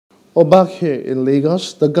Back here in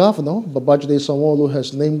Lagos, the governor, Babajide Sanwo-Olu,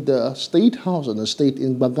 has named the State House and estate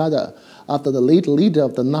in Gbagada after the late leader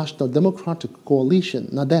of the National Democratic Coalition,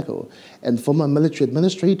 NADECO, and former military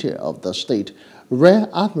administrator of the state, Rear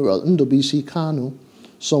Admiral Ndubuisi Kanu.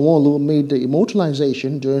 Sanwo-Olu made the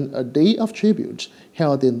immortalization during a day of tribute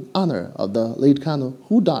held in honor of the late Kanu,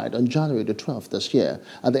 who died on January the 12th this year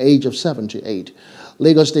at the age of 78.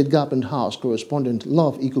 Lagos State Government House correspondent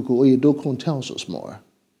Love Ikuku tells us more.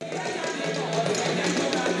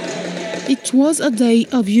 It was a day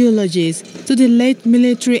of eulogies to the late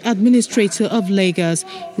military administrator of Lagos,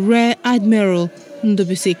 Rear Admiral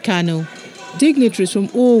Ndubuisi Kanu. Dignitaries from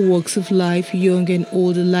all walks of life, young and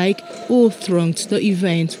old alike, all thronged the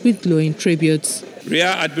event with glowing tributes. Rear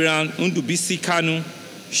Admiral Ndubuisi Kanu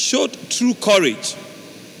showed true courage,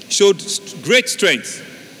 showed great strength,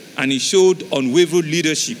 and he showed unwavering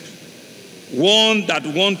leadership, one that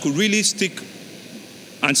one could really stick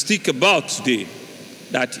about today,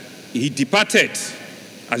 that he departed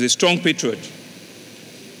as a strong patriot.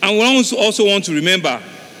 And we also want to remember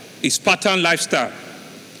his Spartan lifestyle.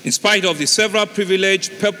 In spite of the several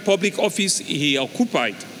privileged public office he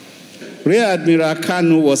occupied, Rear Admiral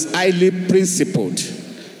Kanu was highly principled.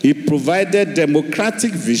 He provided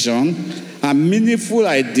democratic vision and meaningful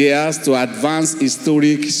ideas to advance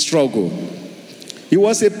historic struggle. He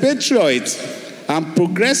was a patriot and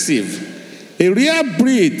progressive, a rare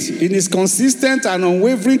breed in his consistent and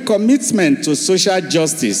unwavering commitment to social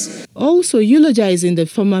justice. Also eulogizing the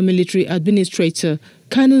former military administrator,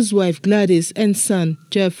 Kanu's wife Gladys and son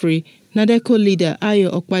Jeffrey, NADECO leader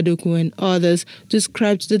Ayo Okpadoku and others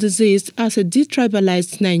described the deceased as a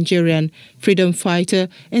detribalized Nigerian, freedom fighter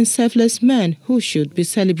and selfless man who should be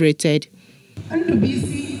celebrated.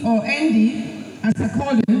 Ndubuisi, or Andy, as I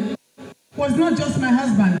called him, was not just my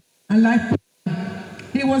husband and life partner.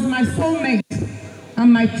 He was my soulmate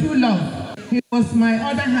and my true love. He was my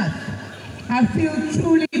other half. I feel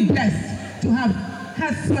truly blessed to have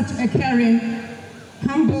had such a caring,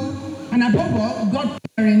 humble, and above all,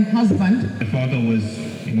 God-fearing husband. My father was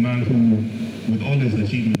a man who, with all his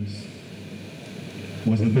achievements,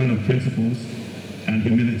 was a man of principles and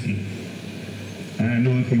humility. And I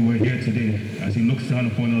know if he were here today, as he looks down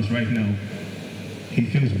upon us right now, he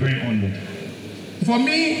feels very honored. For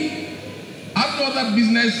me, I have no other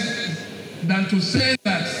business than to say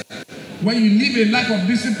that when you live a life of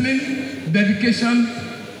discipline, dedication,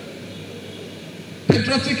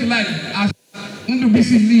 patriotic life as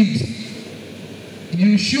Ndubuisi lived,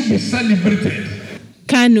 you should be celebrated.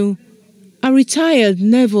 Kanu, a retired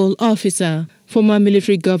naval officer, former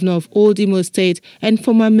military governor of Old Imo State and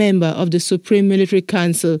former member of the Supreme Military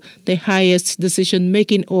Council, the highest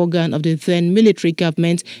decision-making organ of the then military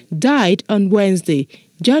government, died on Wednesday,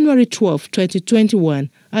 January 12, 2021,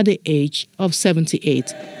 at the age of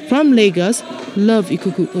 78. From Lagos, Love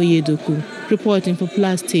Ikuku Oyedoku, reporting for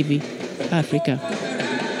Plus TV, Africa.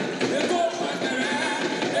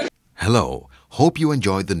 Hello, hope you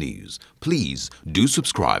enjoyed the news. Please do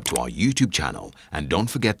subscribe to our YouTube channel and don't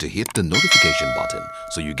forget to hit the notification button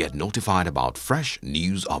so you get notified about fresh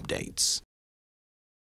news updates.